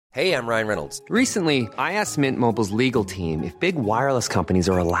Hey, I'm Ryan Reynolds. Recently, I asked Mint Mobile's legal team if big wireless companies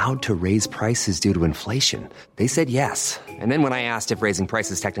are allowed to raise prices due to inflation. They said yes. And then when I asked if raising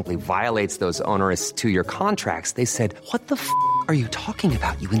prices technically violates those onerous two-year contracts, they said, "What the f*** are you talking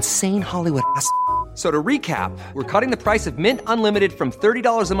about, you insane Hollywood ass?" So to recap, we're cutting the price of Mint Unlimited from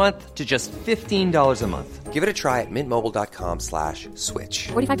 $30 a month to just $15 a month. Give it a try at mintmobile.com/switch.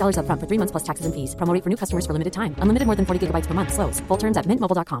 $45 up front for 3 months plus taxes and fees. Promo rate for new customers for limited time. Unlimited more than 40 gigabytes per month. Slows full terms at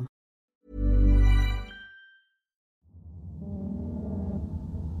mintmobile.com.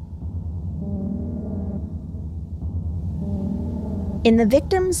 In the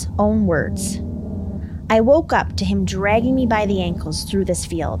victim's own words, I woke up to him dragging me by the ankles through this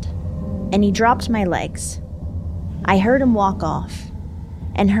field, and he dropped my legs. I heard him walk off,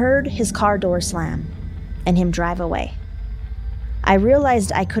 and heard his car door slam, and him drive away. I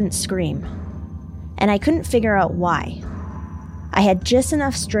realized I couldn't scream, and I couldn't figure out why. I had just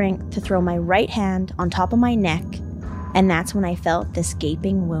enough strength to throw my right hand on top of my neck, and that's when I felt this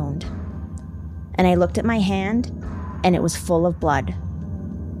gaping wound. And I looked at my hand, and it was full of blood.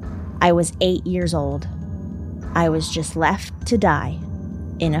 I was 8 years old. I was just left to die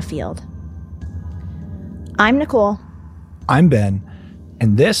in a field. I'm Nicole. I'm Ben,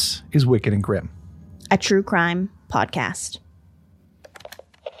 and this is Wicked and Grim, a true crime podcast.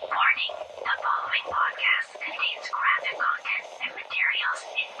 Warning, the following podcast contains graphic content and materials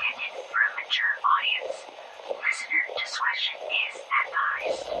intended for a mature audience. Listener discretion is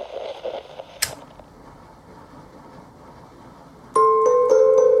advised.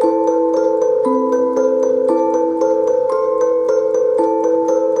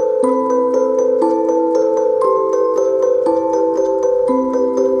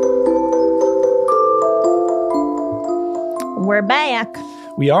 We're back.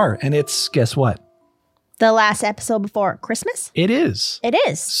 We are, and it's, guess what? The last episode before Christmas? It is. It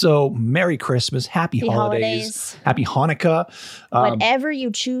is. So, Merry Christmas, Happy holidays, Happy Hanukkah. Whatever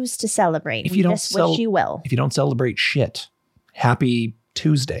you choose to celebrate, we just wish you well. If you don't celebrate shit, Happy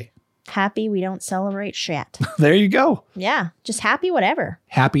Tuesday. Happy we don't celebrate shit. There you go. Yeah, just happy whatever.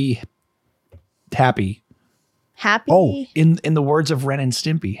 Happy. Oh, in the words of Ren and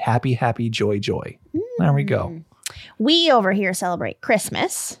Stimpy, happy, joy. There we go. We over here celebrate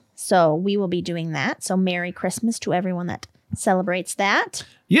Christmas, so we will be doing that. So Merry Christmas to everyone that celebrates that.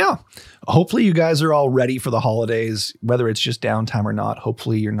 Yeah. Hopefully you guys are all ready for the holidays, whether it's just downtime or not.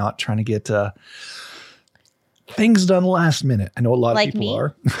 Hopefully you're not trying to get things done last minute. I know a lot of people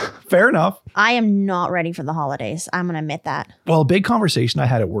are. Fair enough. I am not ready for the holidays. I'm going to admit that. Well, a big conversation I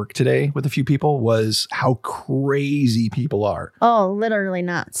had at work today with a few people was how crazy people are. Oh, literally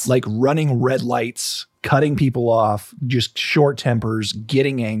nuts. Like running red lights, cutting people off, just short tempers,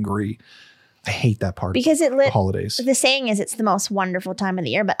 getting angry. I hate that part because of the holidays. The saying is it's the most wonderful time of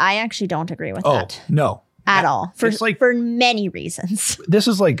the year, but I actually don't agree with that. No. At all. For many reasons. This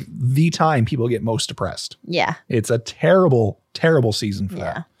is like the time people get most depressed. Yeah. It's a terrible, terrible season for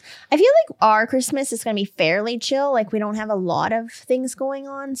that. I feel like our Christmas is going to be fairly chill. Like we don't have a lot of things going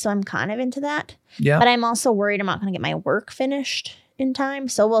on. So I'm kind of into that. Yeah. But I'm also worried I'm not going to get my work finished in time.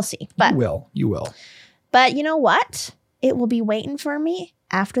 So we'll see. But You will. But you know what? It will be waiting for me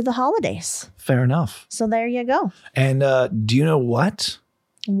after the holidays. Fair enough. So there you go. And do you know what?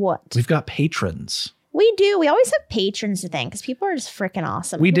 What? We've got patrons. We do. We always have patrons to thank because people are just freaking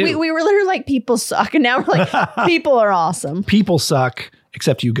awesome. We do. We were literally like, people suck. And now we're like, people are awesome. People suck,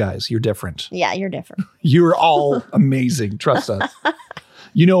 except you guys. You're different. Yeah, you're different. You're all amazing. Trust us.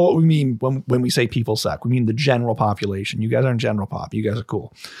 You know what we mean when we say people suck. We mean the general population. You guys aren't general pop. You guys are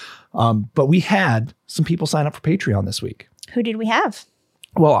cool. But we had some people sign up for Patreon this week. Who did we have?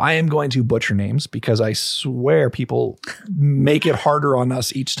 Well, I am going to butcher names because I swear people make it harder on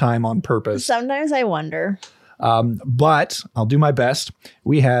us each time on purpose. Sometimes I wonder. But I'll do my best.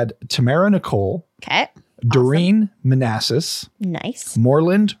 We had Tamara Nicole. Okay. Doreen Manassas. Nice.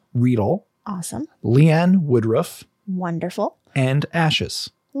 Moreland Riedel. Awesome. Leanne Woodruff. Wonderful. And Ashes.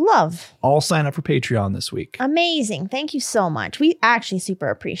 Love. All sign up for Patreon this week. Amazing. Thank you so much. We actually super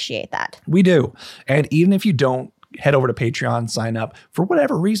appreciate that. We do. And even if you don't, head over to Patreon, sign up for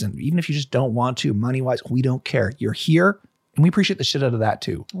whatever reason. Even if you just don't want to, money-wise, we don't care. You're here, and we appreciate the shit out of that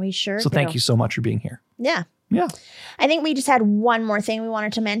too. We sure do. So thank you so much for being here. Yeah. Yeah. I think we just had one more thing we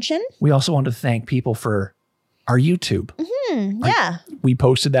wanted to mention. We also want to thank people for our YouTube. Mm-hmm. Yeah. We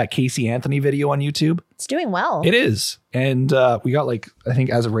posted that Casey Anthony video on YouTube. It's doing well. It is. And we got like, I think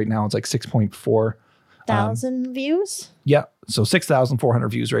as of right now, it's like 6.4 thousand views. Yeah. So 6,400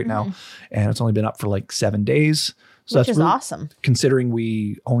 views right now. And it's only been up for like 7 days. So Which that's is really awesome. Considering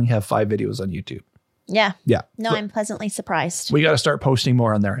we only have 5 videos on YouTube. Yeah. Yeah. No, So I'm pleasantly surprised. we got to start posting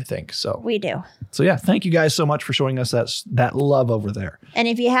more on there, I think. So We do. yeah, thank you guys so much for showing us that love over there. And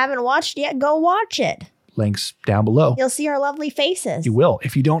if you haven't watched yet, go watch it. Links down below. You'll see our lovely faces. You will.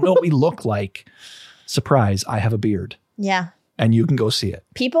 If you don't know what we look like, surprise, I have a beard. Yeah. And you can go see it.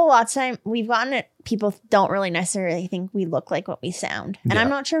 People, lots of time, we've gotten it. People don't really necessarily think we look like what we sound. And Yeah. I'm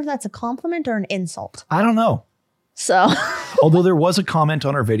not sure if that's a compliment or an insult. I don't know. So, Although there was a comment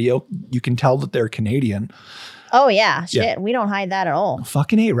on our video, you can tell that they're Canadian. oh yeah, shit. Yeah. We don't hide that at all.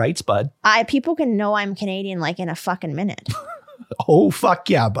 Fucking A, right, bud? People can know I'm Canadian like in a fucking minute. Oh, fuck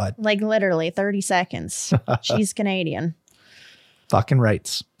yeah, bud. Like literally 30 seconds. She's Canadian. Fucking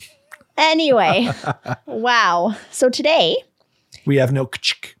rights. Anyway, wow. So today, We have no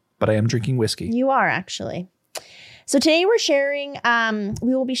kchik, but I am drinking whiskey. you are actually. So today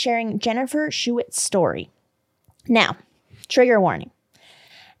we will be sharing Jennifer Schuett's story. Now, trigger warning.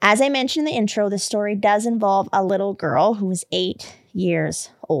 As I mentioned in the intro, this story does involve a little girl who is 8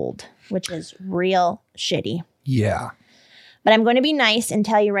 years old, which is real shitty. Yeah. But I'm going to be nice and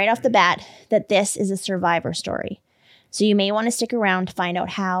tell you right off the bat that this is a survivor story. So you may want to stick around to find out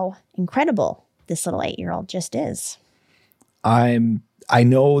how incredible this little 8-year-old just is. I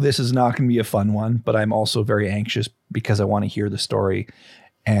know this is not going to be a fun one, but I'm also very anxious because I want to hear the story.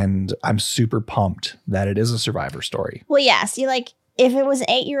 And I'm super pumped that it is a survivor story. Well, yeah. See, like, if it was an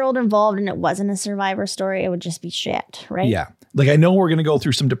 8-year-old involved and it wasn't a survivor story, it would just be shit, right? Yeah. Like, I know we're going to go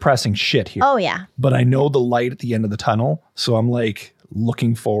through some depressing shit here. Oh, yeah. But I know the light at the end of the tunnel. So I'm like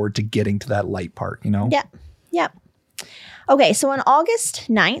looking forward to getting to that light part, you know? Yeah. Yeah. Okay, so on August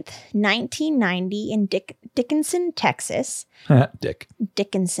 9th, 1990 in Dickinson, Texas. Dick.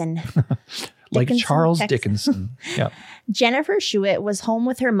 Dickinson. Like Dickinson, Charles Texas. Dickinson. Yeah. Jennifer Schuett was home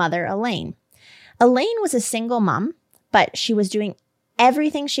with her mother, Elaine. Elaine was a single mom, but she was doing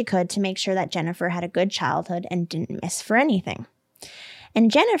everything she could to make sure that Jennifer had a good childhood and didn't miss for anything.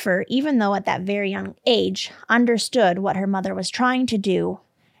 And Jennifer, even though at that very young age, understood what her mother was trying to do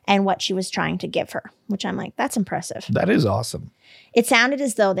and what she was trying to give her, which I'm like, that's impressive. That is awesome. It sounded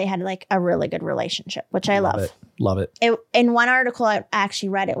as though they had like a really good relationship, which I love. It. Love it. In one article I actually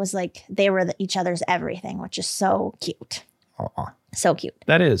read, it was like they were each other's everything, which is so cute. Aw. So cute.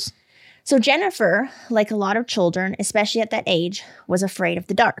 That is. So Jennifer, like a lot of children, especially at that age, was afraid of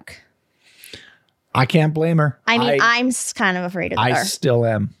the dark. I can't blame her. I mean, I'm kind of afraid of the I dark. still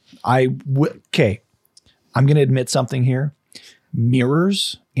am. Okay. I'm going to admit something here.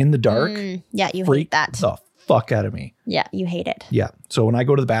 Mirrors in the dark Yeah, you hate freak that. the fuck out of me. Yeah, you hate it. Yeah. So when I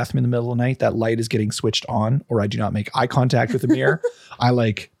go to the bathroom in the middle of the night, that light is getting switched on, or I do not make eye contact with the mirror. I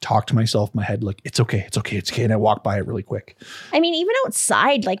like talk to myself in my head, like, it's okay. It's okay. It's okay. And I walk by it really quick. I mean, even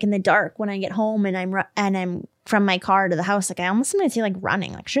outside, like in the dark, when I get home and I'm from my car to the house, like I almost sometimes feel like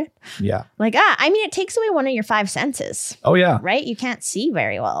running, like shit. Yeah. Like, I mean, it takes away one of your 5 senses, Oh yeah. right? You can't see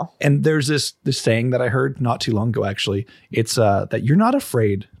very well. And there's this saying that I heard not too long ago, actually. It's that you're not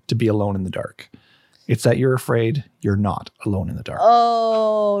afraid to be alone in the dark. It's that you're afraid you're not alone in the dark.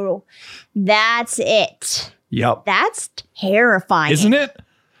 Oh, that's it. Yep. That's terrifying. Isn't it?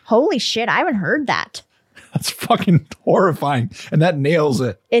 Holy shit, I haven't heard that. That's fucking horrifying. And that nails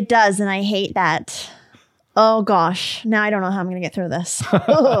it. It does, and I hate that. Oh gosh, now I don't know how I'm going to get through this.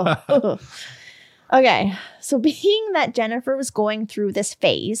 Okay, so being that Jennifer was going through this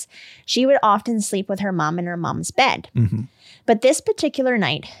phase, she would often sleep with her mom in her mom's bed. Mm-hmm. But this particular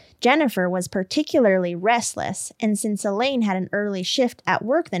night, Jennifer was particularly restless, and since Elaine had an early shift at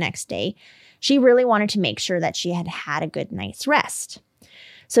work the next day, she really wanted to make sure that she had had a good night's rest.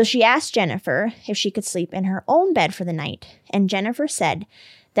 So she asked Jennifer if she could sleep in her own bed for the night, and Jennifer said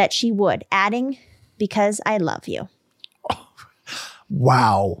that she would, adding, "Because I love you."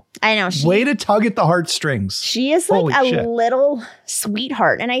 Wow. I know. Way to tug at the heartstrings. She is Holy like a shit. little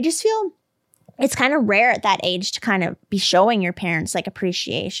sweetheart. And I just feel it's kind of rare at that age to kind of be showing your parents like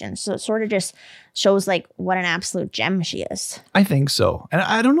appreciation. So it sort of just shows like what an absolute gem she is. I think so. And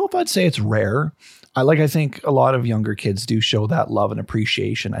I don't know if I'd say it's rare. I think a lot of younger kids do show that love and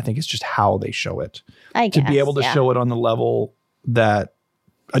appreciation. I think it's just how they show it. I guess. To be able to show it on the level that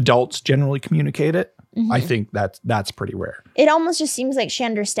adults generally communicate it, Mm-hmm. I think that's pretty rare. It almost just seems like she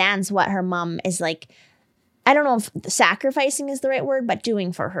understands what her mom is like. I don't know if sacrificing is the right word, but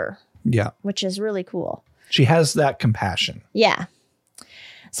doing for her, Yeah. which is really cool. She has that compassion. Yeah.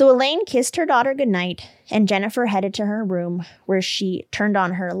 So Elaine kissed her daughter goodnight, and Jennifer headed to her room where she turned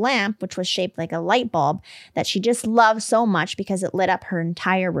on her lamp, which was shaped like a light bulb that she just loved so much because it lit up her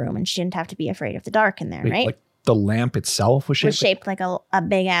entire room and she didn't have to be afraid of the dark in there, Wait, right? the lamp itself was was shaped? shaped like a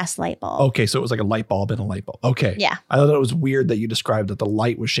big ass light bulb. Okay, so it was like a light bulb in a light bulb. Okay. Yeah. I thought it was weird that you described that the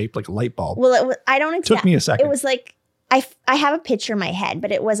light was shaped like a light bulb. Well, it was, I don't exactly. Took me a second. It was like, I have a picture in my head,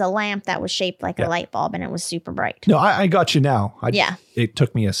 but it was a lamp that was shaped like a light bulb and it was super bright. No, I got you now. Yeah. It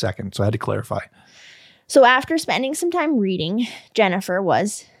took me a second, so I had to clarify. So after spending some time reading, Jennifer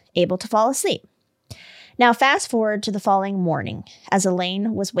was able to fall asleep. Now fast forward to the following morning as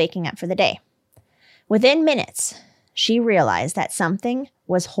Elaine was waking up for the day. Within minutes, she realized that something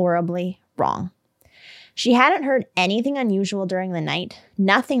was horribly wrong. She hadn't heard anything unusual during the night,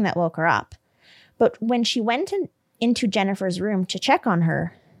 nothing that woke her up. But when she went into Jennifer's room to check on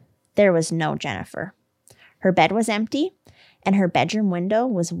her, there was no Jennifer. Her bed was empty, and her bedroom window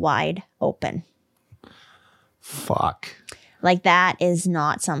was wide open. Fuck. Like, that is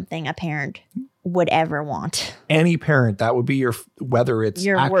not something a parent would ever want. Any parent, that would be your, whether it's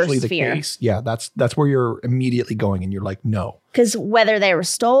Your actually worst the fear. case. Yeah, that's where you're immediately going and you're like, no. Because whether they were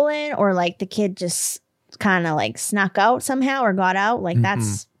stolen or like the kid just kind of like snuck out somehow or got out, like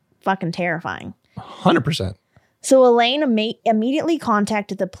that's fucking terrifying. 100%. So Elaine immediately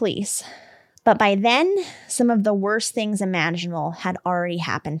contacted the police. But by then, some of the worst things imaginable had already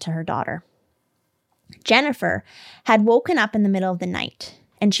happened to her daughter. Jennifer had woken up in the middle of the night,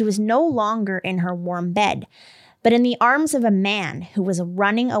 and she was no longer in her warm bed, but in the arms of a man who was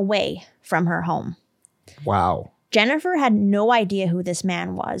running away from her home. Wow. Jennifer had no idea who this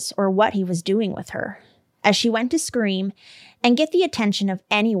man was or what he was doing with her. As she went to scream and get the attention of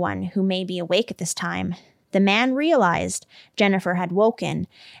anyone who may be awake at this time, the man realized Jennifer had woken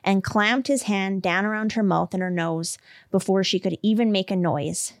and clamped his hand down around her mouth and her nose before she could even make a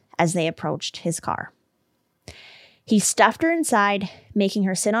noise as they approached his car. He stuffed her inside, making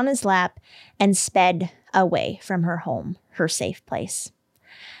her sit on his lap, and sped away from her home, her safe place.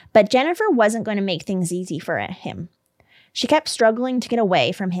 But Jennifer wasn't going to make things easy for him. She kept struggling to get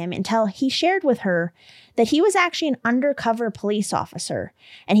away from him until he shared with her that he was actually an undercover police officer,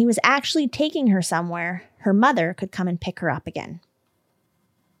 and he was actually taking her somewhere her mother could come and pick her up again.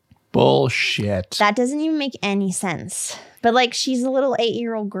 Bullshit. That doesn't even make any sense. But like, she's a little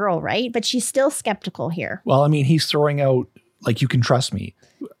 8-year-old girl, right? But she's still skeptical here. Well, I mean, he's throwing out, like, you can trust me.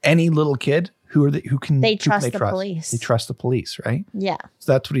 Any little kid, who can They who trust can the trust? police. They trust the police, right? Yeah.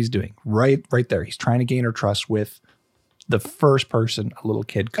 So that's what he's doing. Right there. He's trying to gain her trust with the first person a little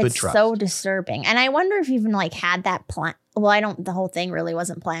kid could It's trust. so disturbing. And I wonder if he even like had that plan. Well, the whole thing really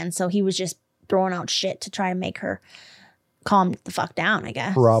wasn't planned. So he was just throwing out shit to try and make her calm the fuck down, I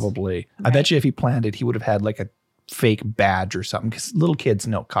guess. Probably. I bet you if he planned it, he would have had like a fake badge or something, because little kids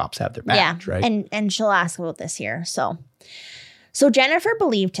know cops have their badge, right? And she'll ask about this here. So Jennifer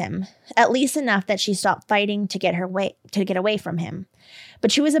believed him, at least enough that she stopped fighting to get away from him.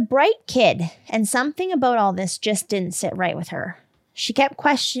 But she was a bright kid, and something about all this just didn't sit right with her. She kept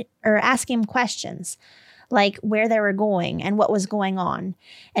asking him questions, like where they were going and what was going on.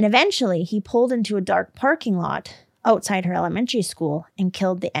 And eventually, he pulled into a dark parking lot outside her elementary school and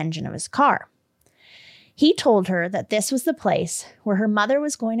killed the engine of his car. He told her that this was the place where her mother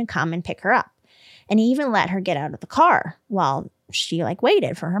was going to come and pick her up. And he even let her get out of the car while she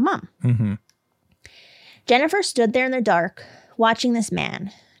waited for her mom. Mm-hmm. Jennifer stood there in the dark, watching this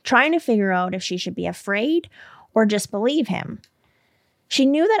man, trying to figure out if she should be afraid or just believe him. She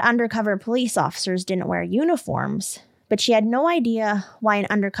knew that undercover police officers didn't wear uniforms, but she had no idea why an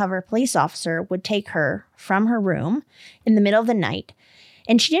undercover police officer would take her from her room in the middle of the night.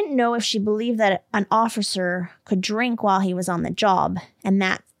 And she didn't know if she believed that an officer could drink while he was on the job. And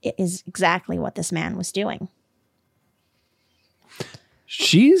that is exactly what this man was doing.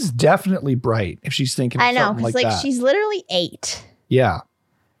 She's definitely bright if she's thinking of I know, something because like that. she's literally 8. Yeah.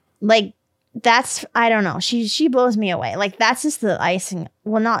 That's, I don't know. She blows me away. That's just the icing.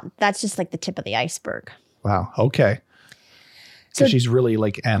 Well, that's just the tip of the iceberg. Wow. Okay. So she's really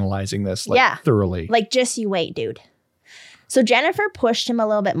analyzing this thoroughly. Just you wait, dude. So Jennifer pushed him a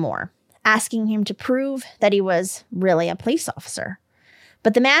little bit more, asking him to prove that he was really a police officer.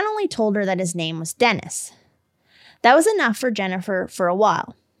 But the man only told her that his name was Dennis. That was enough for Jennifer for a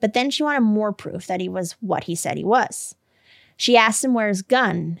while, but then she wanted more proof that he was what he said he was. She asked him where his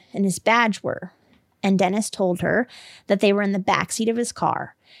gun and his badge were, and Dennis told her that they were in the backseat of his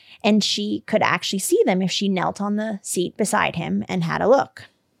car, and she could actually see them if she knelt on the seat beside him and had a look.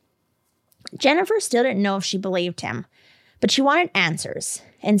 Jennifer still didn't know if she believed him, but she wanted answers,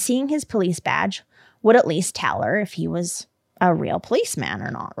 and seeing his police badge would at least tell her if he was a real policeman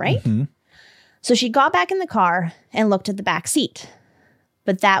or not, right? Mm-hmm. So she got back in the car and looked at the back seat.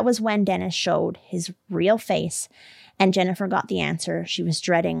 But that was when Dennis showed his real face, and Jennifer got the answer she was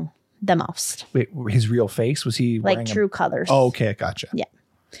dreading the most. Wait, his real face? Was he Like wearing true colors. Oh, okay, gotcha. Yeah.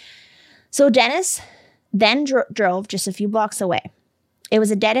 So Dennis then drove just a few blocks away. It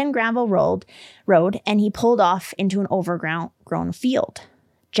was a dead-end gravel road, and he pulled off into an overgrown field.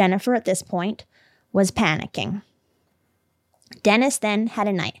 Jennifer, at this point, was panicking. Dennis then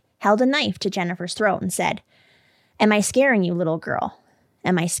held a knife to Jennifer's throat and said, "Am I scaring you, little girl?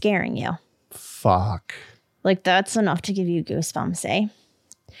 Am I scaring you?" Fuck. Like, that's enough to give you goosebumps, eh?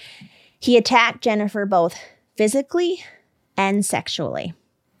 He attacked Jennifer both physically and sexually.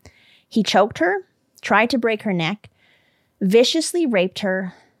 He choked her, tried to break her neck, viciously raped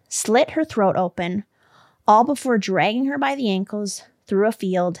her, slit her throat open, all before dragging her by the ankles through a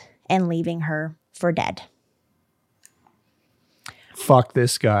field and leaving her for dead. Fuck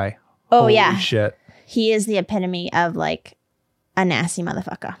this guy. Oh, Holy yeah. shit. He is the epitome of, like, a nasty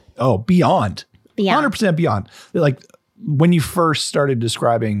motherfucker. Oh, beyond. Beyond. 100% beyond. Like, when you first started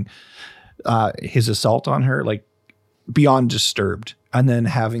describing his assault on her, like, beyond disturbed. And then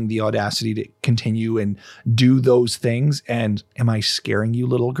having the audacity to continue and do those things. And am I scaring you,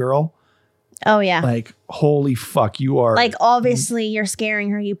 little girl? Oh, yeah. Like, holy fuck, you are. Like, obviously, you're scaring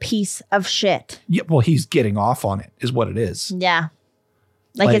her, you piece of shit. Yeah, well, he's getting off on it, is what it is. Yeah.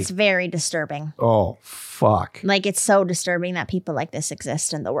 Like, Like- it's very disturbing. Oh, fuck. Like, it's so disturbing that people like this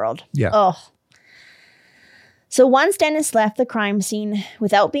exist in the world. Yeah. Oh. So once Dennis left the crime scene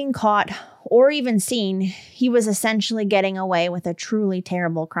without being caught or even seen, he was essentially getting away with a truly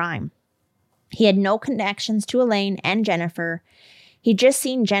terrible crime. He had no connections to Elaine and Jennifer. He'd just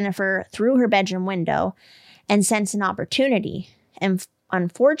seen Jennifer through her bedroom window and sensed an opportunity. And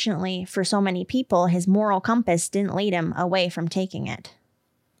unfortunately, for so many people, his moral compass didn't lead him away from taking it.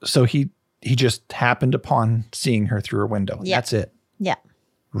 So he just happened upon seeing her through her window. Yeah. That's it. Yeah.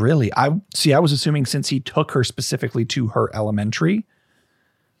 Really? I was assuming since he took her specifically to her elementary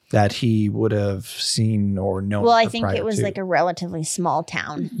that he would have seen or known. Well, I her think prior it was to. like a relatively small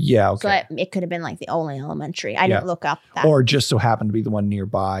town. Yeah, okay. So it could have been like the only elementary. I Yeah. didn't look up that. Or just so happened to be the one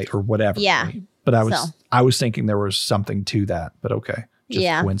nearby or whatever. Yeah. right? But So. I was thinking there was something to that, but okay. Just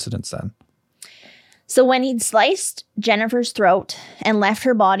Yeah. coincidence then. So when he'd sliced Jennifer's throat and left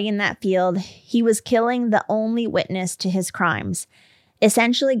her body in that field, he was killing the only witness to his crimes,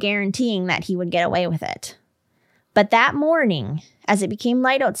 essentially guaranteeing that he would get away with it. But that morning, as it became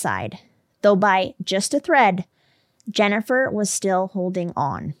light outside, though by just a thread, Jennifer was still holding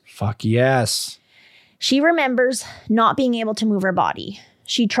on. Fuck yes. She remembers not being able to move her body.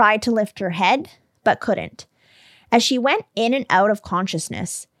 She tried to lift her head, but couldn't. As she went in and out of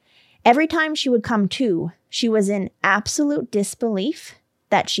consciousness, every time she would come to, she was in absolute disbelief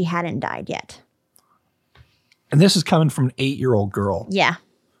that she hadn't died yet. And this is coming from an 8-year-old girl. Yeah.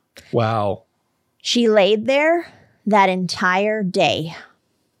 Wow. She laid there that entire day.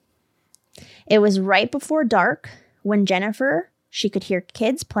 It was right before dark when she could hear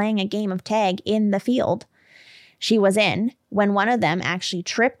kids playing a game of tag in the field she was in when one of them actually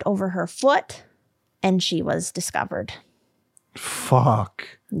tripped over her foot and she was discovered. Fuck.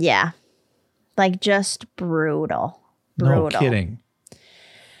 Yeah. Like, just brutal. Brutal. No kidding.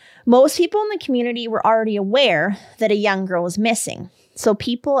 Most people in the community were already aware that a young girl was missing. So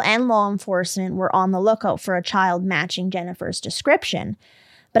people and law enforcement were on the lookout for a child matching Jennifer's description.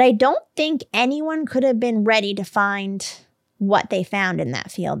 But I don't think anyone could have been ready to find what they found in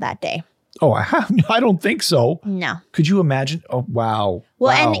that field that day. Oh, I don't think so. No. Could you imagine? Oh, wow.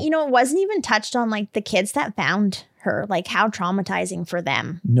 Well, Wow. and, it wasn't even touched on, like, the kids that found her, like, how traumatizing for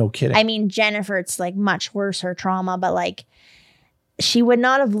them. No kidding. I mean, Jennifer, it's, like, much worse, her trauma, but, like, she would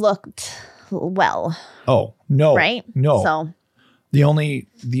not have looked well. Oh, no. Right? No. So, The only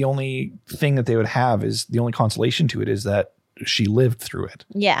thing that they would have is the only consolation to it is that she lived through it.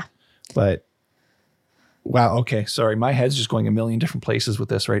 yeah. But wow, okay, sorry. My head's just going a million different places with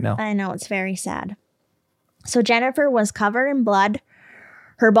this right now. I know, it's very sad. So Jennifer was covered in blood,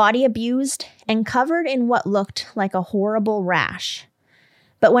 her body abused, and covered in what looked like a horrible rash.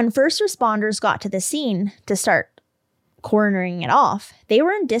 But when first responders got to the scene to start coroning it off, they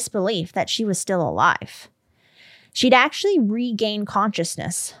were in disbelief that she was still alive. She'd actually regained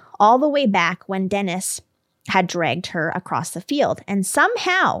consciousness all the way back when Dennis had dragged her across the field. And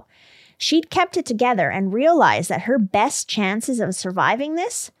somehow she'd kept it together and realized that her best chances of surviving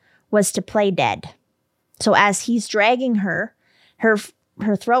this was to play dead. So as he's dragging her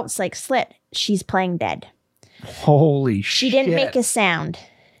throat's like slit, she's playing dead. Holy shit. She didn't make a sound.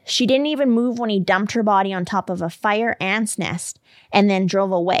 She didn't even move when he dumped her body on top of a fire ant's nest and then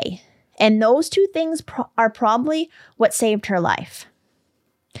drove away. And those two things are probably what saved her life.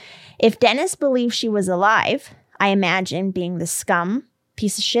 If Dennis believed she was alive, I imagine being the scum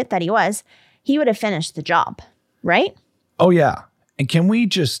piece of shit that he was, he would have finished the job, right? Oh, yeah. And can we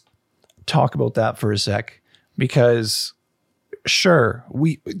just talk about that for a sec? Because sure,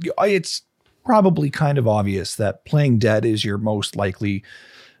 it's probably kind of obvious that playing dead is your most likely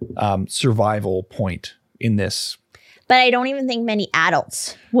survival point in this. But I don't even think many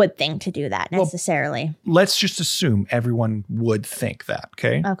adults would think to do that necessarily. Well, let's just assume everyone would think that,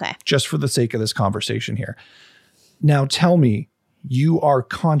 okay? Okay. Just for the sake of this conversation here. Now tell me, you are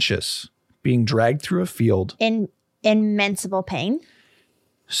conscious being dragged through a field. In immensible pain.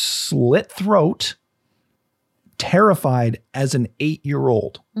 Slit throat, terrified as an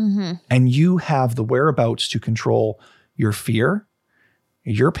 8-year-old. Mm-hmm. And you have the whereabouts to control your fear,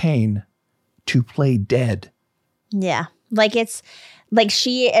 your pain, to play dead. Like it's like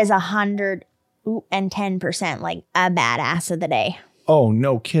she is 110% like a badass of the day. Oh,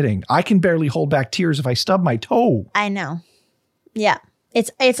 no kidding. I can barely hold back tears if I stub my toe. I know. Yeah.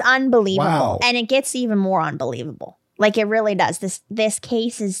 It's unbelievable. Wow. And it gets even more unbelievable. Like it really does. This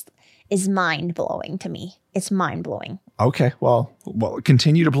case is mind-blowing to me. It's mind-blowing. Okay. Well,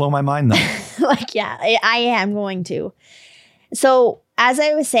 continue to blow my mind though. Like, yeah, I am going to. So as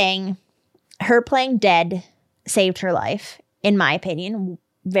I was saying, her playing dead saved her life, in my opinion,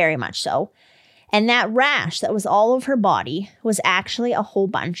 very much so. And that rash that was all over her body was actually a whole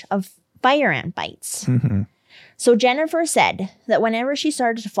bunch of fire ant bites. Mm-hmm. So Jennifer said that whenever she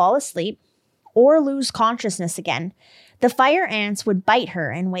started to fall asleep or lose consciousness again, the fire ants would bite her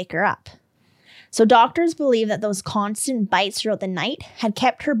and wake her up. So doctors believe that those constant bites throughout the night had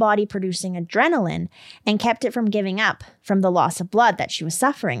kept her body producing adrenaline and kept it from giving up from the loss of blood that she was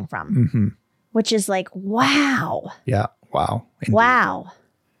suffering from. Mm-hmm. Which is like, wow. Yeah, wow. Indeed. Wow.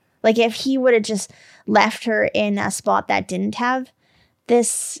 Like if he would have just left her in a spot that didn't have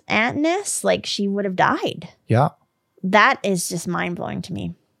this ant nest, like she would have died. Yeah. That is just mind-blowing to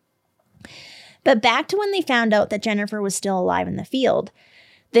me. But back to when they found out that Jennifer was still alive in the field,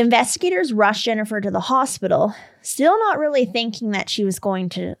 the investigators rushed Jennifer to the hospital, still not really thinking that she was going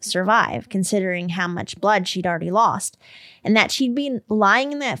to survive, considering how much blood she'd already lost, and that she'd been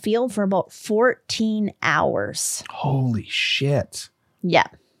lying in that field for about 14 hours. Holy shit. Yeah.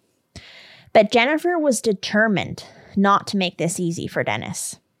 But Jennifer was determined not to make this easy for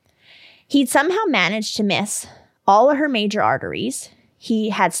Dennis. He'd somehow managed to miss all of her major arteries. He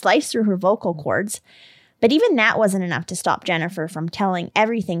had sliced through her vocal cords, but even that wasn't enough to stop Jennifer from telling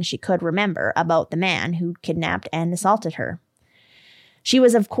everything she could remember about the man who kidnapped and assaulted her. She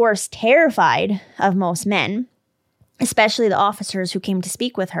was, of course, terrified of most men, especially the officers who came to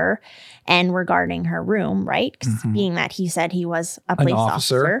speak with her and regarding her room, right? Mm-hmm. Being that he said he was a police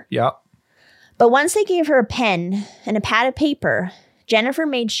officer. Yeah. But once they gave her a pen and a pad of paper, Jennifer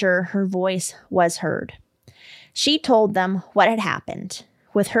made sure her voice was heard. She told them what had happened.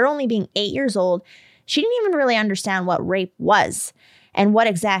 With her only being 8 years old, she didn't even really understand what rape was and what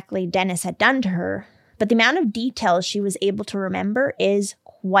exactly Dennis had done to her, but the amount of details she was able to remember is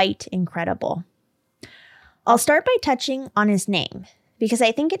quite incredible. I'll start by touching on his name, because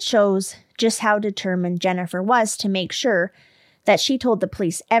I think it shows just how determined Jennifer was to make sure that she told the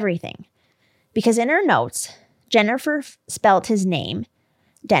police everything. Because in her notes, Jennifer spelled his name,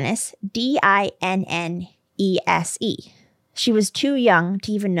 Dennis, Dinnese. She was too young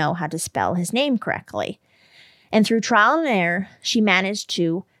to even know how to spell his name correctly. And through trial and error, she managed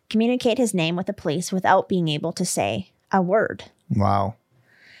to communicate his name with the police without being able to say a word. Wow.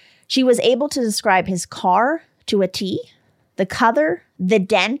 She was able to describe his car to a T, the color, the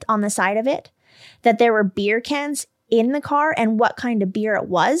dent on the side of it, that there were beer cans in the car and what kind of beer it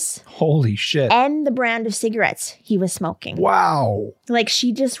was. Holy shit. And the brand of cigarettes he was smoking. Wow. Like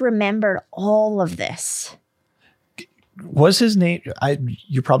she just remembered all of this. Was his name,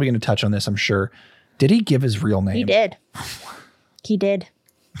 you're probably going to touch on this, I'm sure. Did he give his real name? He did. He did.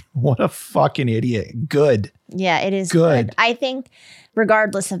 What a fucking idiot. Good. Yeah, it is good. I think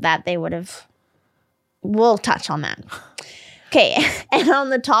regardless of that, they would have, we'll touch on that. Okay. And on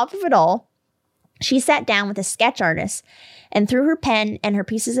the top of it all, she sat down with a sketch artist and through her pen and her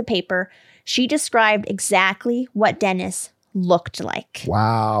pieces of paper, she described exactly what Dennis looked like.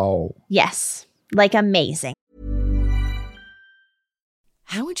 Wow. Yes. Like amazing.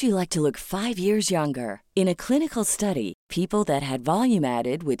 How would you like to look 5 years younger? In a clinical study, people that had volume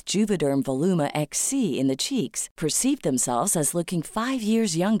added with Juvederm Voluma XC in the cheeks perceived themselves as looking 5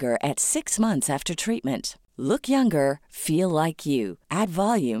 years younger at 6 months after treatment. Look younger, feel like you. Add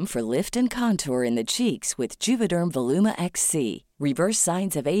volume for lift and contour in the cheeks with Juvederm Voluma XC. Reverse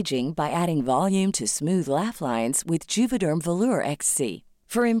signs of aging by adding volume to smooth laugh lines with Juvederm Volure XC.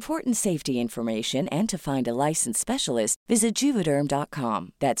 For important safety information and to find a licensed specialist, visit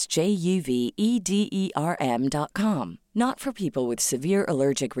Juvederm.com. That's JUVEDERM.com. Not for people with severe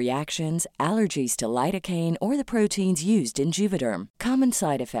allergic reactions, allergies to lidocaine, or the proteins used in Juvederm. Common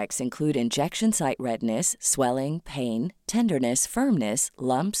side effects include injection site redness, swelling, pain, tenderness, firmness,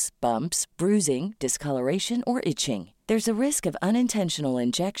 lumps, bumps, bruising, discoloration, or itching. There's a risk of unintentional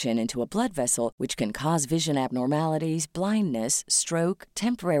injection into a blood vessel, which can cause vision abnormalities, blindness, stroke,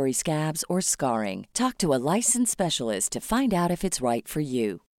 temporary scabs, or scarring. Talk to a licensed specialist to find out if it's right for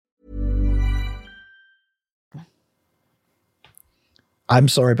you. I'm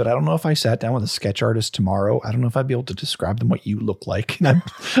sorry, but I don't know if I sat down with a sketch artist tomorrow. I don't know if I'd be able to describe them what you look like. And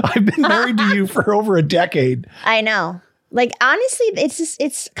I've been married to you for over a decade. I know. Like, honestly,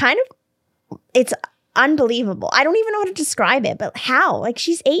 it's unbelievable. I don't even know how to describe it, but how? Like,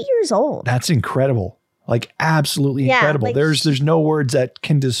 she's 8 years old. That's incredible. Like, absolutely incredible. like There's no words that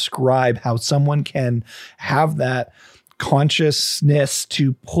can describe how someone can have that consciousness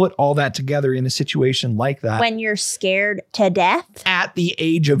to put all that together in a situation like that. When you're scared to death. At the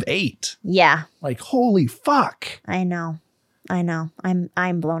age of 8. Yeah. Like, holy fuck. I know.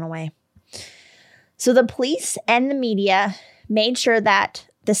 I'm blown away. So the police and the media made sure that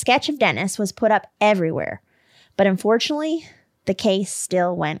the sketch of Dennis was put up everywhere. But unfortunately, the case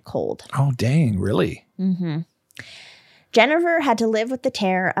still went cold. Oh, dang. Really? Mm-hmm. Jennifer had to live with the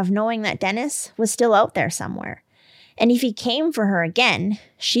terror of knowing that Dennis was still out there somewhere. And if he came for her again,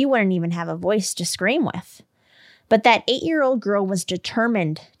 she wouldn't even have a voice to scream with. But that 8-year-old girl was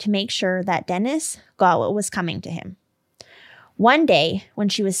determined to make sure that Dennis got what was coming to him. One day, when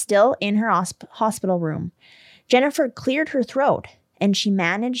she was still in her hospital room, Jennifer cleared her throat and she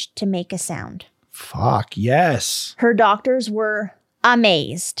managed to make a sound. Fuck, yes. Her doctors were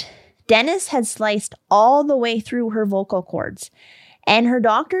amazed. Dennis had sliced all the way through her vocal cords, and her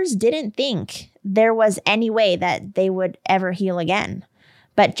doctors didn't think there was any way that they would ever heal again.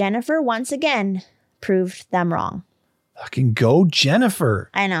 But Jennifer, once again, proved them wrong. Fucking go, Jennifer.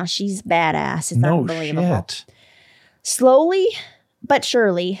 I know, she's badass. It's no unbelievable. Shit. Slowly but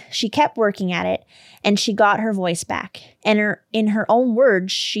surely, she kept working at it, and she got her voice back. And in her own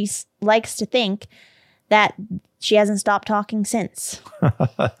words, she likes to think that she hasn't stopped talking since.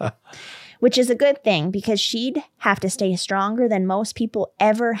 Which is a good thing, because she'd have to stay stronger than most people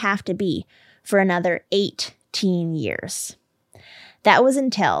ever have to be for another 18 years. That was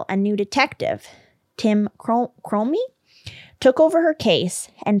until a new detective, Tim Cromie, took over her case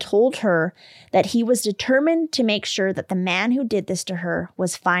and told her that he was determined to make sure that the man who did this to her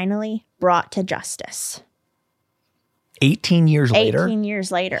was finally brought to justice. 18 years later? 18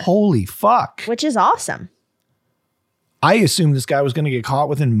 years later. Holy fuck. Which is awesome. I assumed this guy was going to get caught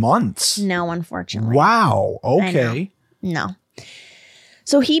within months. No, unfortunately. Wow. Okay. No.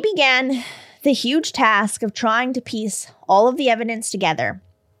 So he began the huge task of trying to piece all of the evidence together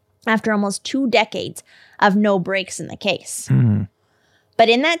after almost 2 decades of no breaks in the case. Mm. But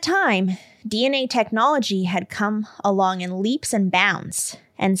in that time, DNA technology had come along in leaps and bounds,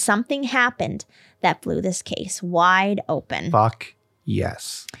 and something happened that blew this case wide open. Fuck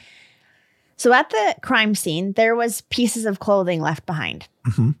yes. So at the crime scene, there was pieces of clothing left behind.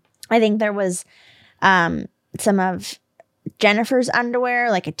 Mm-hmm. I think there was some of Jennifer's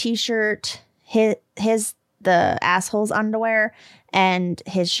underwear, like a t-shirt, the asshole's underwear, and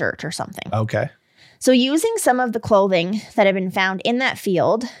his shirt or something. Okay. So using some of the clothing that had been found in that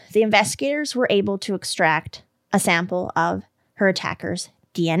field, the investigators were able to extract a sample of her attacker's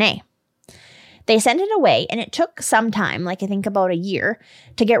DNA. They sent it away, and it took some time, like I think about a year,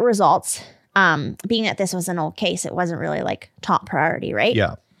 to get results. Being that this was an old case, it wasn't really like top priority, right?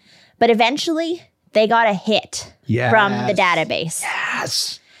 Yeah. But eventually, they got a hit from the database.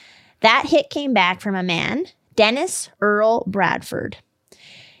 Yes. That hit came back from a man, Dennis Earl Bradford.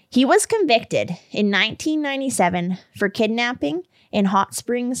 He was convicted in 1997 for kidnapping in Hot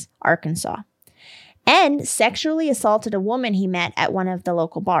Springs, Arkansas, and sexually assaulted a woman he met at one of the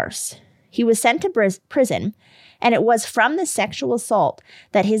local bars. He was sent to prison, and it was from the sexual assault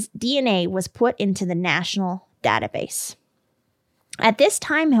that his DNA was put into the national database. At this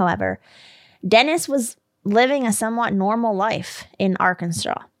time, however, Dennis was living a somewhat normal life in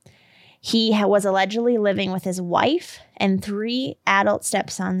Arkansas. He was allegedly living with his wife and 3 adult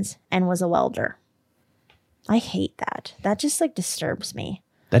stepsons and was a welder. I hate that. That just like disturbs me.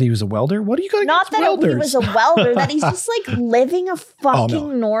 That he was a welder? What are you going to Not that welders? he was a welder, that he's just like living a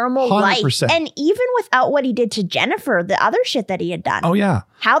fucking normal 100%. life. And even without what he did to Jennifer, the other shit that he had done. Oh, yeah.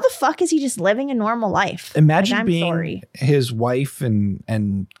 How the fuck is he just living a normal life? Imagine I'm being sorry. his wife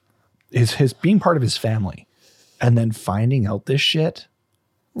and his being part of his family and then finding out this shit.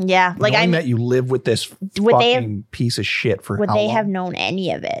 Yeah. Like, Knowing that you live with this Would they fucking piece of shit for would how they long? have known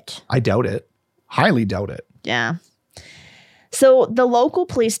any of it? I doubt it. Highly doubt it. Yeah. So the local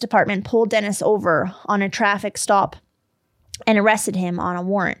police department pulled Dennis over on a traffic stop and arrested him on a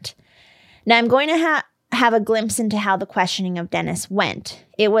warrant. Now I'm going to have a glimpse into how the questioning of Dennis went.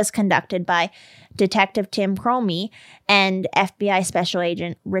 It was conducted by Detective Tim Cromie and FBI Special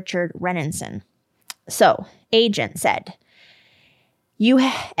Agent Richard Renninson. So, agent said, "You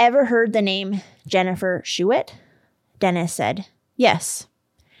ever heard the name Jennifer Schuett?" Dennis said, "Yes."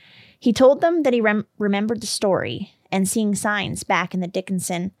 He told them that he remembered the story and seeing signs back in the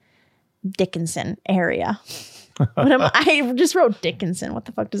Dickinson area. I just wrote Dickinson. What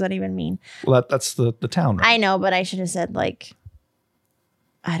the fuck does that even mean? Well, that's the town, right? I know, but I should have said, like,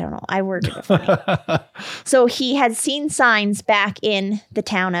 I don't know. I worded it funny. So he had seen signs back in the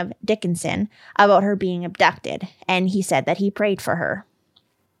town of Dickinson about her being abducted, and he said that he prayed for her.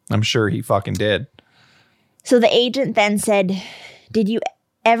 I'm sure he fucking did. So the agent then said, "Did you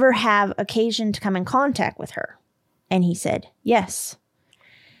ever have occasion to come in contact with her?" And he said, "Yes."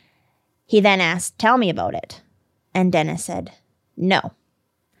 He then asked, "Tell me about it." And Dennis said, "No."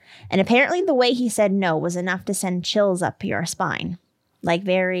 And apparently the way he said no was enough to send chills up your spine. Like,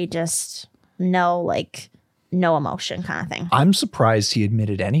 very just no emotion kind of thing. I'm surprised he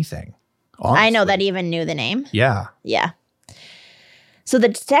admitted anything. Honestly. I know that he even knew the name. Yeah. Yeah. So the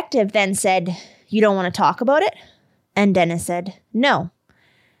detective then said, "You don't want to talk about it?" And Dennis said, "No."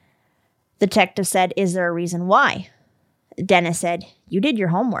 The detective said, "Is there a reason why?" Dennis said, "You did your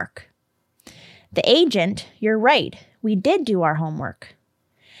homework." The agent, "You're right. We did do our homework."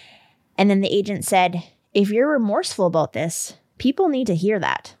 And then the agent said, "If you're remorseful about this, people need to hear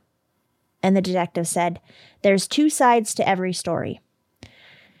that." And the detective said, "There's two sides to every story."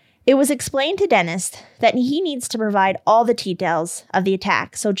 It was explained to Dennis that he needs to provide all the details of the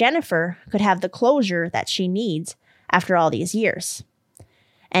attack so Jennifer could have the closure that she needs after all these years.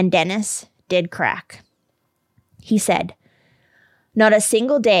 And Dennis did crack. He said, "Not a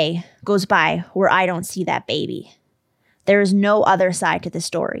single day goes by where I don't see that baby. There is no other side to the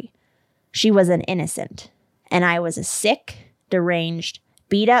story. She was an innocent, and I was a sick, deranged,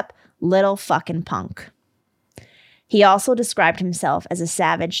 beat up little fucking punk." He also described himself as a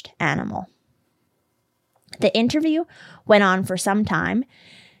savaged animal. The interview went on for some time.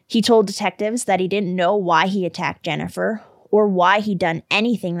 He told detectives that he didn't know why he attacked Jennifer or why he'd done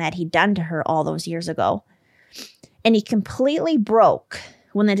anything that he'd done to her all those years ago. And he completely broke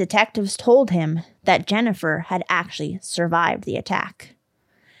when the detectives told him that Jennifer had actually survived the attack.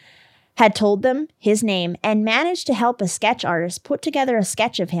 Had told them his name and managed to help a sketch artist put together a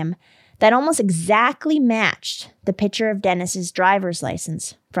sketch of him that almost exactly matched the picture of Dennis's driver's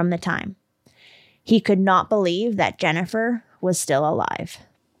license from the time. He could not believe that Jennifer was still alive.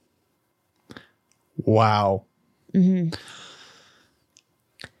 Wow. Mm-hmm.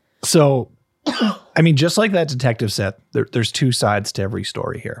 So, I mean, just like that detective said, there's two sides to every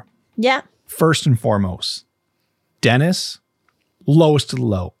story here. Yeah. First and foremost, Dennis, lowest of the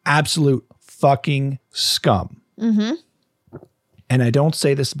low, absolute fucking scum. Mm-hmm. And I don't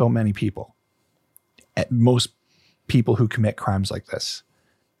say this about many people. Most people who commit crimes like this.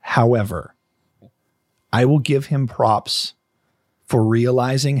 However, I will give him props for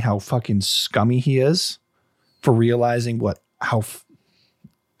realizing how fucking scummy he is, for realizing how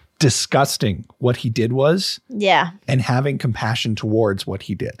disgusting what he did was. Yeah. And having compassion towards what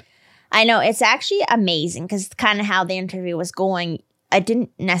he did. I know. It's actually amazing because kind of how the interview was going, I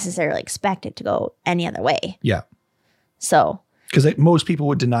didn't necessarily expect it to go any other way. Yeah. So. Because most people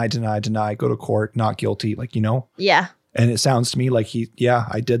would deny, go to court, not guilty, like, you know? Yeah. And it sounds to me like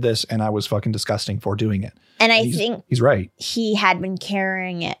I did this and I was fucking disgusting for doing it. And I think he's right. He had been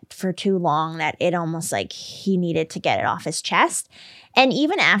carrying it for too long that it almost like he needed to get it off his chest. And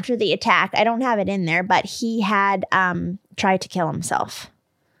even after the attack, I don't have it in there, but he had tried to kill himself.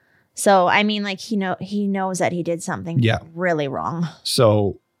 So, I mean, like, he knows that he did something really wrong.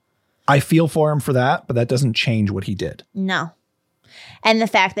 So I feel for him for that, but that doesn't change what he did. No. And the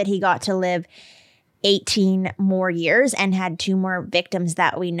fact that he got to live 18 more years and had 2 more victims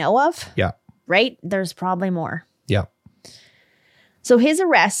that we know of. Yeah. Right? There's probably more. Yeah. So his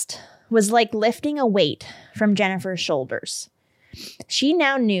arrest was like lifting a weight from Jennifer's shoulders. She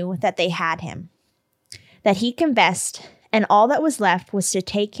now knew that they had him, that he confessed, and all that was left was to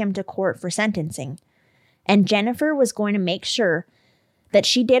take him to court for sentencing. And Jennifer was going to make sure that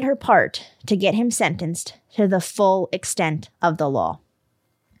she did her part to get him sentenced to the full extent of the law.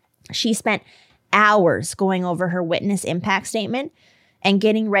 She spent hours going over her witness impact statement and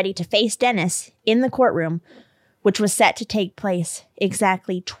getting ready to face Dennis in the courtroom which was set to take place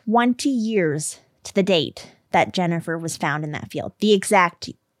exactly 20 years to the date that Jennifer was found in that field. The exact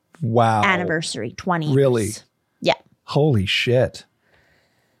anniversary, 20 years. Really? Yeah. Holy shit.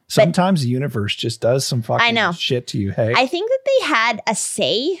 Sometimes the universe just does some fucking shit to you, hey? I think that they had a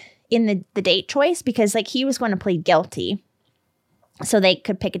say in the date choice because like he was going to plead guilty. So they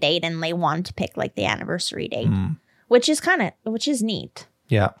could pick a date and they wanted to pick like the anniversary date, which is neat.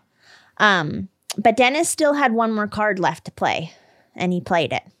 Yeah. But Dennis still had one more card left to play and he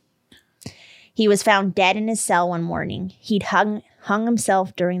played it. He was found dead in his cell one morning. He'd hung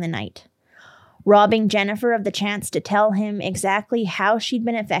himself during the night, robbing Jennifer of the chance to tell him exactly how she'd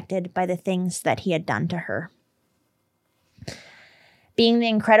been affected by the things that he had done to her. Being the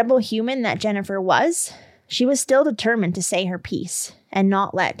incredible human that Jennifer was, she was still determined to say her piece and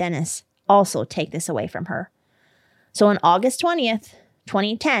not let Dennis also take this away from her. So on August 20th,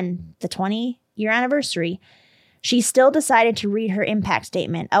 2010, the 20-year anniversary, she still decided to read her impact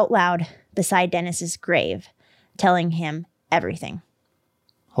statement out loud beside Dennis's grave, telling him everything.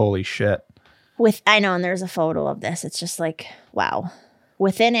 Holy shit. I know, and there's a photo of this. It's just like, wow.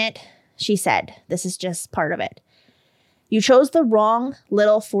 Within it, she said, this is just part of it. You chose the wrong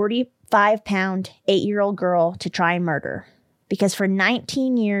little 45-pound, 8-year-old girl to try and murder. Because for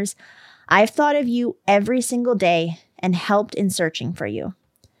 19 years, I've thought of you every single day and helped in searching for you.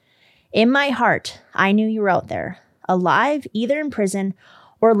 In my heart, I knew you were out there, alive, either in prison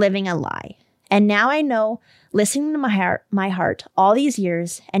or living a lie. And now I know, listening to my heart all these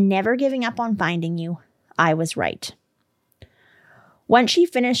years and never giving up on finding you, I was right. Once she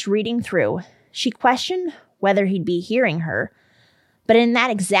finished reading through, she questioned whether he'd be hearing her, but in that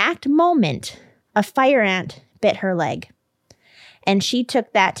exact moment, a fire ant bit her leg. And she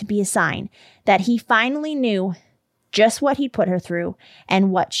took that to be a sign that he finally knew just what he'd put her through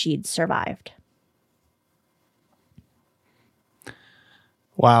and what she'd survived.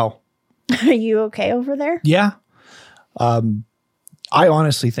 Wow. Are you okay over there? Yeah. I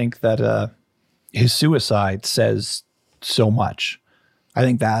honestly think that his suicide says so much. I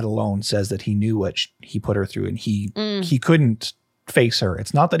think that alone says that he knew what he put her through and he couldn't face her.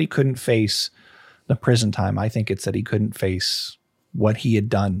 It's not that he couldn't face the prison time. I think it's that he couldn't face what he had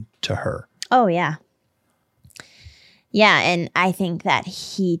done to her. Oh, yeah. Yeah, and I think that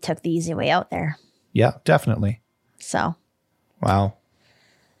he took the easy way out there. Yeah, definitely. So. Wow.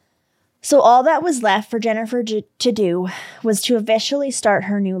 So all that was left for Jennifer to do was to officially start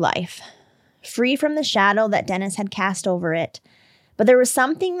her new life, free from the shadow that Dennis had cast over it. But there was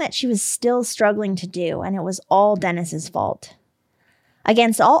something that she was still struggling to do, and it was all Dennis's fault.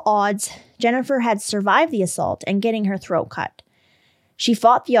 Against all odds, Jennifer had survived the assault and getting her throat cut. She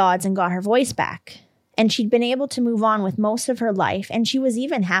fought the odds and got her voice back, and she'd been able to move on with most of her life, and she was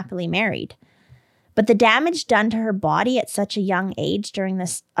even happily married. But the damage done to her body at such a young age during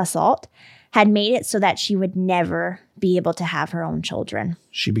this assault had made it so that she would never be able to have her own children.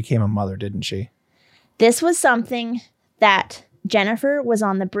 She became a mother, didn't she? This was something that Jennifer was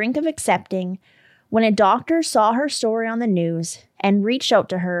on the brink of accepting when a doctor saw her story on the news and reached out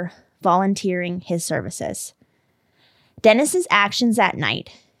to her, volunteering his services. Dennis's actions that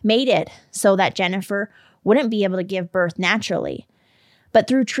night made it so that Jennifer wouldn't be able to give birth naturally. But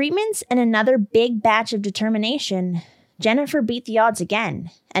through treatments and another big batch of determination, Jennifer beat the odds again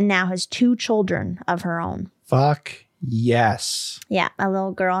and now has 2 children of her own. Fuck yes. Yeah, a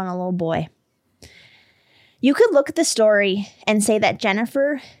little girl and a little boy. You could look at the story and say that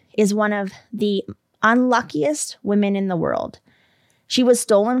Jennifer is one of the unluckiest women in the world. She was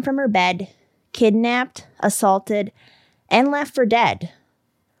stolen from her bed, kidnapped, assaulted, and left for dead.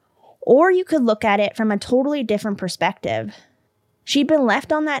 Or you could look at it from a totally different perspective. She'd been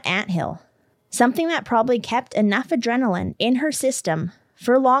left on that anthill, something that probably kept enough adrenaline in her system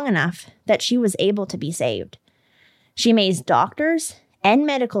for long enough that she was able to be saved. She amazed doctors and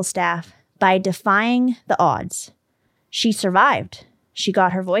medical staff by defying the odds. She survived. She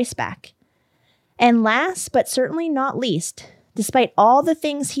got her voice back. And last but certainly not least, despite all the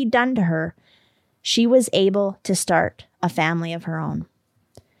things he'd done to her, she was able to start a family of her own.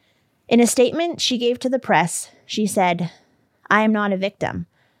 In a statement she gave to the press, she said, "I am not a victim,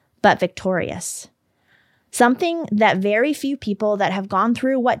 but victorious." Something that very few people that have gone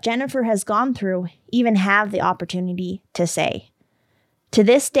through what Jennifer has gone through even have the opportunity to say. To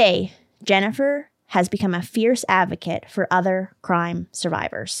this day, Jennifer has become a fierce advocate for other crime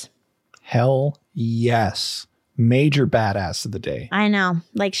survivors. Hell yes. Major badass of the day. I know.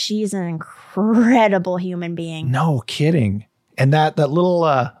 Like, she's an incredible human being. No kidding. And that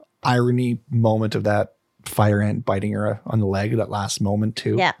little irony moment of that fire ant biting her on the leg, that last moment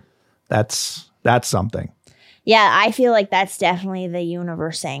too. Yeah. That's something. Yeah, I feel like that's definitely the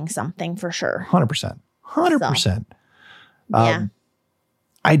universe saying something for sure. 100%. 100%. Yeah.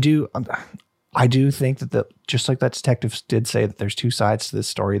 I do think that just like that detective did say that there's two sides to this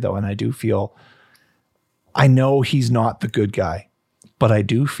story though. And I do feel, I know he's not the good guy, but I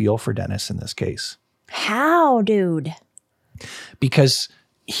do feel for Dennis in this case. How, dude? Because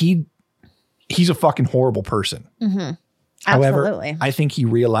he's a fucking horrible person. Mm-hmm. However, Absolutely. I think he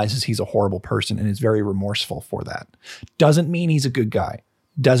realizes he's a horrible person and is very remorseful for that. Doesn't mean he's a good guy.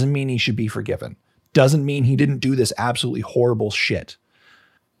 Doesn't mean he should be forgiven. Doesn't mean he didn't do this absolutely horrible shit.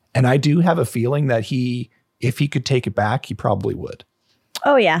 And I do have a feeling that if he could take it back, he probably would.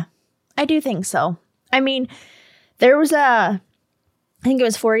 Oh, yeah. I do think so. I mean, there was I think it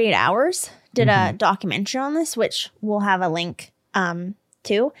was 48 Hours, did a documentary on this, which we'll have a link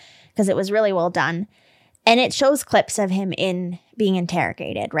to, because it was really well done. And it shows clips of him being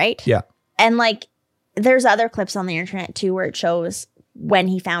interrogated, right? Yeah. And like, there's other clips on the internet too, where it shows when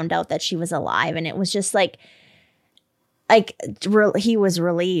he found out that she was alive. And it was just like he was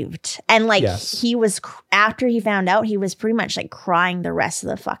relieved. And like, he was, after he found out, he was pretty much like crying the rest of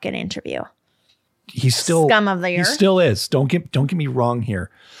the fucking interview. He's still scum of the earth. He still is. Don't get me wrong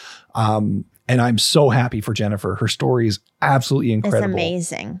here. And I'm so happy for Jennifer. Her story is absolutely incredible. It's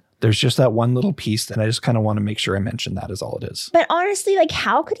amazing. There's just that one little piece that I just kind of want to make sure I mention that is all it is. But honestly, like,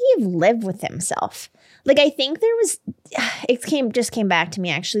 how could he have lived with himself? Like, I think there was, just came back to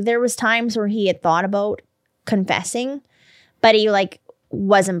me actually. There was times where he had thought about confessing, but he like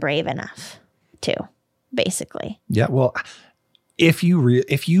wasn't brave enough to, basically. Yeah, well, if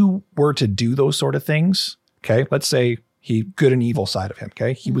you were to do those sort of things, okay, let's say good and evil side of him,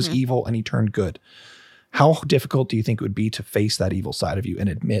 okay? He was evil and he turned good. How difficult do you think it would be to face that evil side of you and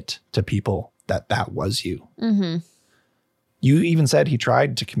admit to people that that was you? Mm-hmm. You even said he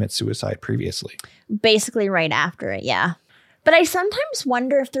tried to commit suicide previously. Basically right after it, yeah. But I sometimes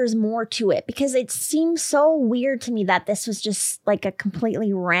wonder if there's more to it, because it seems so weird to me that this was just like a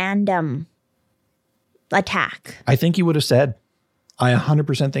completely random attack. I think he would have said. I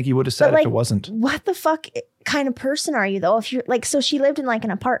 100% think he would have said if it wasn't. What the fuck kind of person are you though? If you're like, so she lived in like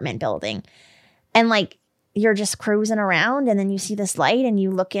an apartment building and like, you're just cruising around and then you see this light and you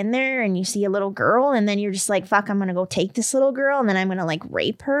look in there and you see a little girl and then you're just like, fuck, I'm going to go take this little girl and then I'm going to like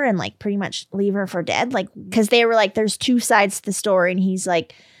rape her and like pretty much leave her for dead. Like, because they were like, there's two sides to the story. And he's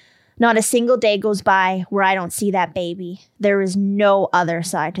like, not a single day goes by where I don't see that baby. There is no other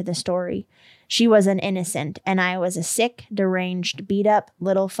side to the story. She was an innocent and I was a sick, deranged, beat up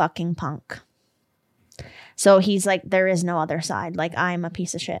little fucking punk. So he's like, there is no other side. Like, I'm a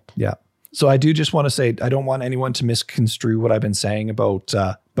piece of shit. Yeah. So I do just want to say, I don't want anyone to misconstrue what I've been saying about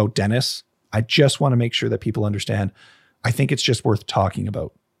Dennis. I just want to make sure that people understand. I think it's just worth talking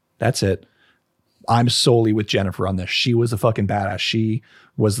about. That's it. I'm solely with Jennifer on this. She was a fucking badass. She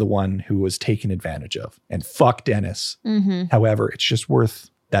was the one who was taken advantage of. And fuck Dennis. Mm-hmm. However, it's just worth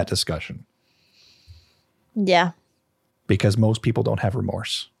that discussion. Yeah. Because most people don't have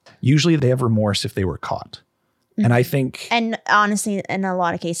remorse. Usually they have remorse if they were caught. And I think... And honestly, in a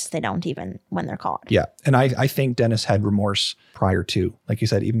lot of cases, they don't even when they're caught. Yeah. And I think Dennis had remorse prior to, like you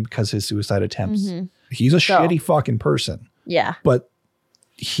said, even because his suicide attempts. Mm-hmm. He's a shitty fucking person. Yeah. But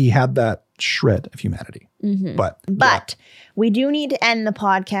he had that shred of humanity. Mm-hmm. But we do need to end the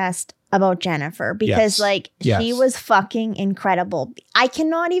podcast about Jennifer because she was fucking incredible. I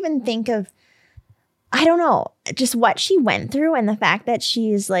cannot even think of, I don't know, just what she went through and the fact that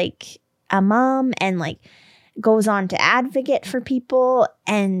she's like a mom and like goes on to advocate for people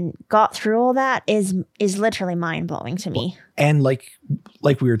and got through all that is literally mind-blowing to me. And like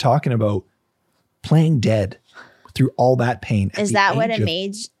we were talking about, playing dead through all that pain. Is that what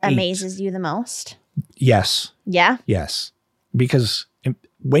amazes you the most? Yes. Yeah? Yes. Because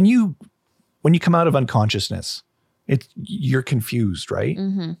when you come out of unconsciousness, you're confused, right?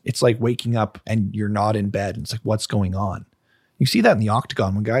 Mm-hmm. It's like waking up and you're not in bed. And it's like, what's going on? You see that in the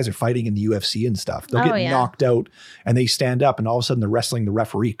octagon when guys are fighting in the UFC and stuff. They'll get knocked out and they stand up and all of a sudden they're wrestling the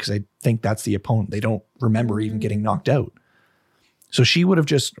referee because they think that's the opponent. They don't remember even getting knocked out. So she would have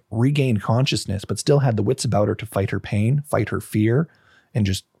just regained consciousness, but still had the wits about her to fight her pain, fight her fear, and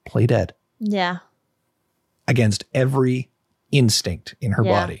just play dead. Yeah. Against every instinct in her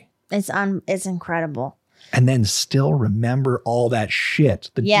body. It's incredible. And then still remember all that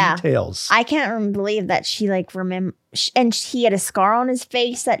shit, the details. I can't believe that she like remember, and he had a scar on his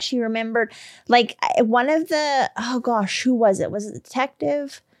face that she remembered. Like one of the, oh gosh, who was it? Was it the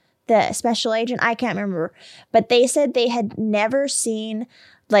detective, the special agent? I can't remember. But they said they had never seen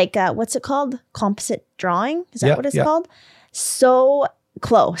like, what's it called? Composite drawing? Is that what it's called? So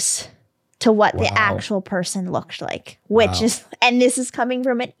close to what the Wow. actual person looked like, which Wow. is, and this is coming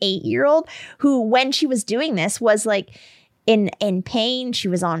from an 8-year-old who, when she was doing this, was like in pain. She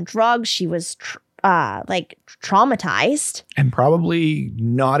was on drugs. She was like traumatized. And probably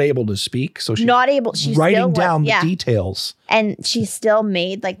not able to speak. So she's Not able. She's writing down the details. And she still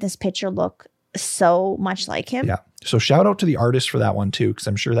made like this picture look so much like him. Yeah. So shout out to the artist for that one too, because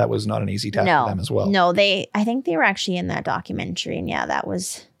I'm sure that was not an easy task for them as well. No, I think they were actually in that documentary, and yeah, that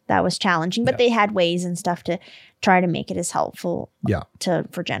was challenging, but they had ways and stuff to try to make it as helpful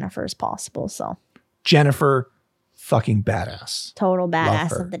for Jennifer as possible. So Jennifer, fucking badass. Total Love badass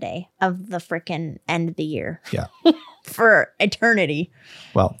her. of the day, of the freaking end of the year. Yeah. For eternity.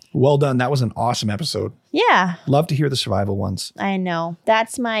 Well done. That was an awesome episode. Yeah. Love to hear the survival ones. I know.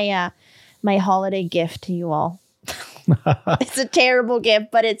 That's my my holiday gift to you all. It's a terrible gift,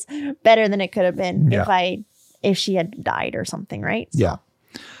 but it's better than it could have been if she had died or something, right? So. Yeah.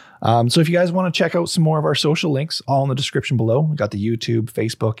 So if you guys want to check out some more of our social links, all in the description below. We got the YouTube,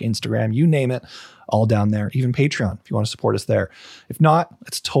 Facebook, Instagram, you name it, all down there. Even Patreon if you want to support us there. If not,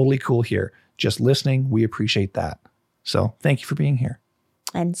 it's totally cool here. Just listening, we appreciate that. So thank you for being here.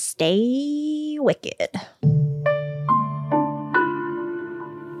 And stay wicked.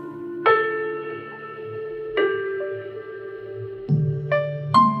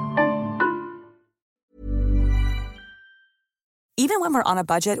 Even when we're on a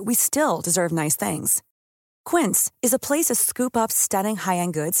budget, we still deserve nice things. Quince is a place to scoop up stunning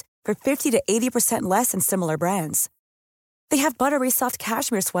high-end goods for 50 to 80% less than similar brands. They have buttery soft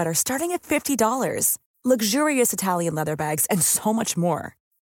cashmere sweaters starting at $50, luxurious Italian leather bags, and so much more.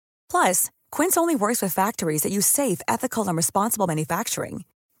 Plus, Quince only works with factories that use safe, ethical, and responsible manufacturing.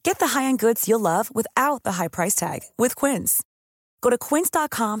 Get the high-end goods you'll love without the high price tag with Quince. Go to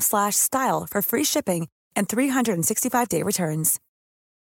quince.com/style for free shipping and 365-day returns.